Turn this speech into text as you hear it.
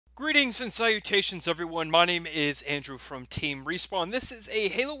Greetings and salutations, everyone. My name is Andrew from Team Respawn. This is a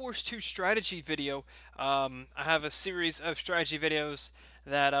Halo Wars 2 strategy video. I have a series of strategy videos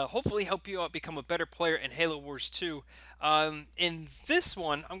that hopefully help you out become a better player in Halo Wars 2. In this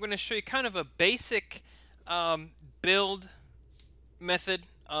one, I'm going to show you kind of a basic build method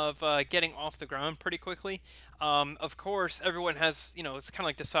of getting off the ground pretty quickly. Of course, everyone has, it's kind of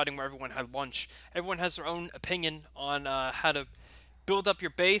like deciding where everyone had lunch. Everyone has their own opinion on how to build up your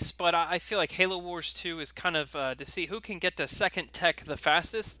base, but I feel like Halo Wars 2 is kind of to see who can get the second tech the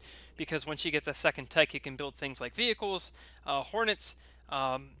fastest, because once you get the second tech, you can build things like vehicles, Hornets,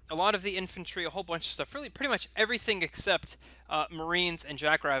 a lot of the infantry, a whole bunch of stuff. Really, pretty much everything except Marines and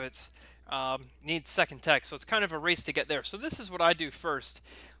Jackrabbits needs second tech, so it's kind of a race to get there. So this is what I do first,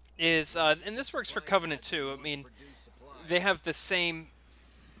 is, and this works for Covenant too. I mean, they have the same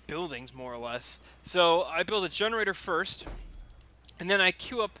buildings, more or less. So I build a generator first, and then I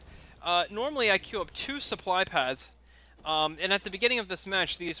queue up, normally I queue up 2 supply pads, and at the beginning of this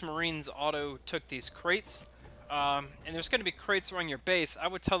match, these Marines auto took these crates, and there's going to be crates around your base. I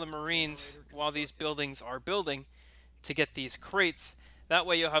would tell the Marines, while these buildings are building, to get these crates. That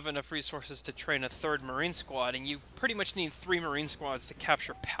way you'll have enough resources to train a 3rd Marine squad, and you pretty much need 3 Marine squads to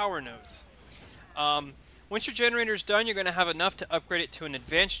capture power nodes. Once your generator is done, you're going to have enough to upgrade it to an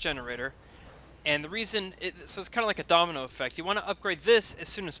advanced generator. And the reason, so it's kind of like a domino effect. You want to upgrade this as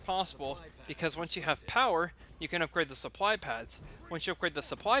soon as possible, because once you have power, you can upgrade the supply pads. Once you upgrade the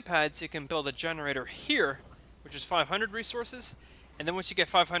supply pads, you can build a generator here, which is 500 resources. And then once you get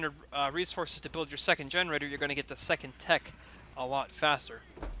 500 resources to build your second generator, you're going to get the second tech a lot faster.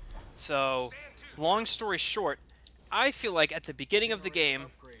 So, long story short, I feel like at the beginning of the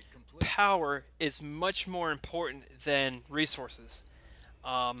game, power is much more important than resources.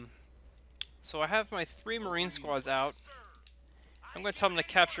 So I have my 3 Marine squads out. I'm going to tell them to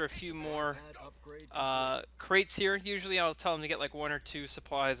capture a few more crates here. Usually I'll tell them to get like 1 or 2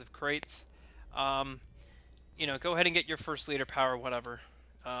 supplies of crates. You know, go ahead and get your first leader power, whatever.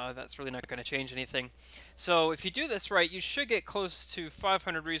 That's really not going to change anything. So if you do this right, you should get close to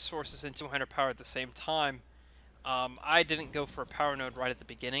 500 resources and 200 power at the same time. I didn't go for a power node right at the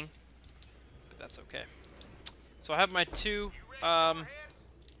beginning, but that's okay. So I have my 2...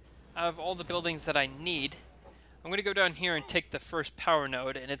 I have all the buildings that I need. I'm going to go down here and take the first power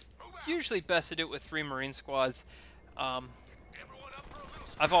node, and it's usually best to do it with 3 Marine squads.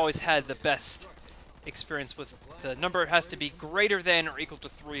 I've always had the best experience with the number. It has to be greater than or equal to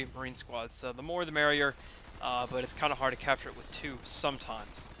 3 Marine squads, so the more the merrier, but it's kind of hard to capture it with 2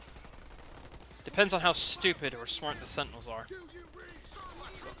 sometimes. Depends on how stupid or smart the Sentinels are.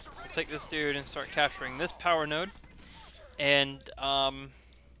 So take this dude and start capturing this power node, and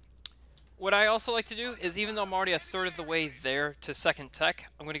what I also like to do is, even though I'm already a third of the way there to second tech,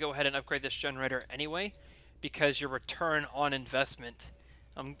 I'm going to go ahead and upgrade this generator anyway, because your return on investment,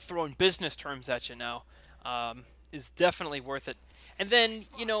 I'm throwing business terms at you now, is definitely worth it. And then,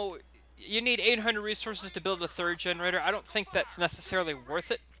 you know, you need 800 resources to build a 3rd generator. I don't think that's necessarily worth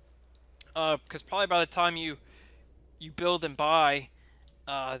it, because probably by the time you build and buy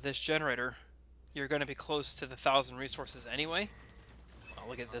this generator, you're going to be close to the 1,000 resources anyway. Oh,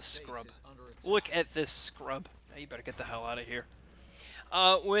 look at this scrub. Look at this scrub. Now you better get the hell out of here.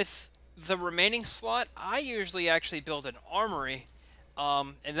 With the remaining slot, I usually actually build an armory.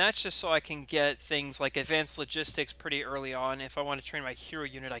 And that's just so I can get things like advanced logistics pretty early on. If I want to train my hero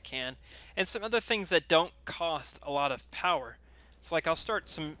unit, I can. And some other things that don't cost a lot of power. So like I'll start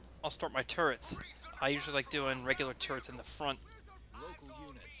my turrets. I usually like doing regular turrets in the front.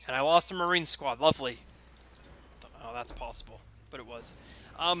 And I lost a Marine squad. Lovely. Don't know how that's possible, but it was.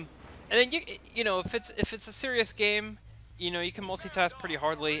 And then you know, if it's a serious game, you know, you can multitask pretty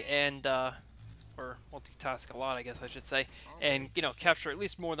hardly, and or multitask a lot, I guess I should say, and you know, capture at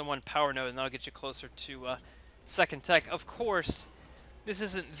least more than 1 power node, and that'll get you closer to second tech. Of course, this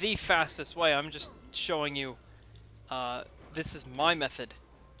isn't the fastest way. I'm just showing you this is my method,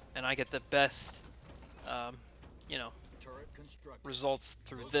 and I get the best you know, results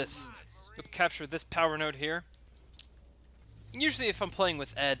through this. You'll capture this power node here. Usually if I'm playing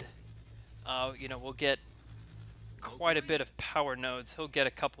with Ed, you know, we'll get quite a bit of power nodes. He'll get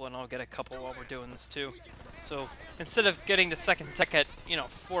a couple and I'll get a couple while we're doing this too. So instead of getting the second tech at, you know,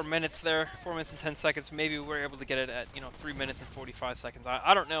 4 minutes there, 4 minutes and 10 seconds, maybe we're able to get it at, you know, 3 minutes and 45 seconds.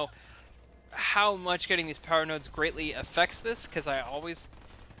 I don't know how much getting these power nodes greatly affects this, because I always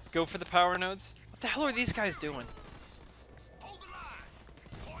go for the power nodes. What the hell are these guys doing?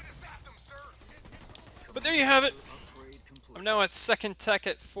 But there you have it. I'm now at second tech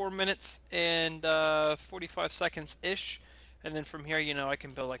at 4 minutes and 45 seconds-ish. And then from here, you know, I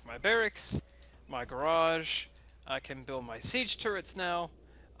can build like my barracks, my garage. I can build my siege turrets now.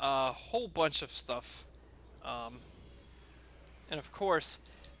 A whole bunch of stuff. And of course,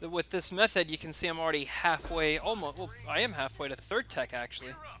 with this method, you can see I'm already halfway, almost, well, I am halfway to third tech,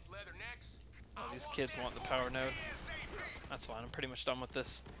 actually. Oh, these kids want the power node. That's fine, I'm pretty much done with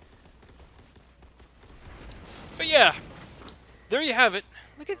this. But yeah, there you have it.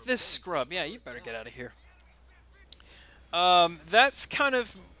 Look at this scrub. Yeah, you better get out of here. That's kind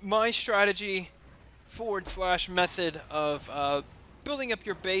of my strategy / method of building up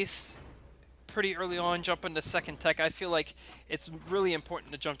your base pretty early on, jump into second tech. I feel like it's really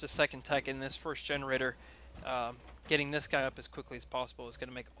important to jump to second tech in this first generator. Getting this guy up as quickly as possible is going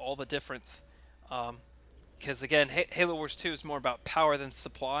to make all the difference. Because again, Halo Wars 2 is more about power than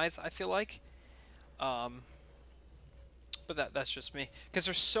supplies, I feel like. But that's just me. Because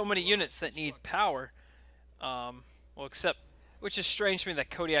there's so many units that need power. Well, except, which is strange to me that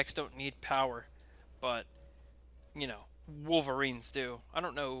Kodiaks don't need power. But, you know, Wolverines do. I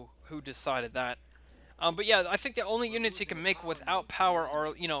don't know who decided that. But yeah, I think the only units you can make without power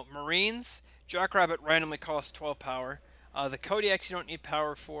are, you know, Marines. Jackrabbit randomly costs 12 power. The Kodiaks you don't need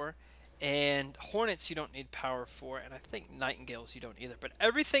power for. And Hornets you don't need power for. And I think Nightingales you don't either. But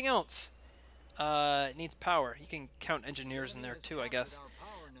everything else needs power. You can count engineers in there too, I guess.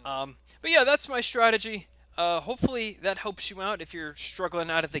 But yeah, that's my strategy. Hopefully that helps you out if you're struggling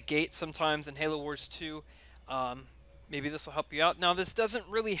out of the gate sometimes in Halo Wars 2. Maybe this will help you out. Now, this doesn't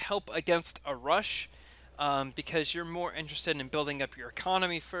really help against a rush because you're more interested in building up your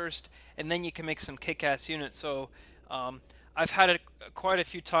economy first, and then you can make some kick-ass units. So I've had it quite a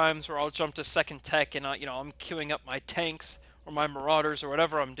few times where I'll jump to second tech and you know, I'm queuing up my tanks or my marauders or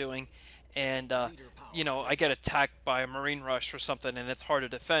whatever I'm doing, and you know, I get attacked by a marine rush or something, and it's hard to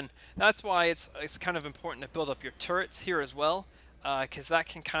defend. That's why it's kind of important to build up your turrets here as well, because that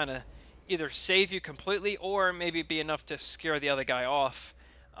can kind of either save you completely or maybe be enough to scare the other guy off,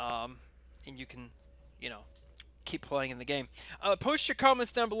 and you can, you know, keep playing in the game. Post your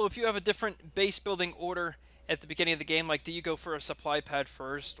comments down below if you have a different base building order at the beginning of the game. Like, do you go for a supply pad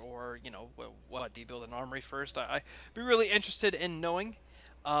first, or, you know, what, do you build an armory first? I'd be really interested in knowing.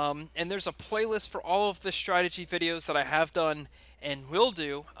 And there's a playlist for all of the strategy videos that I have done and will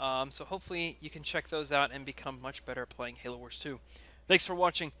do, so hopefully you can check those out and become much better at playing Halo Wars 2. Thanks for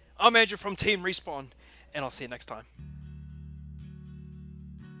watching. I'm Andrew from Team Respawn, and I'll see you next time.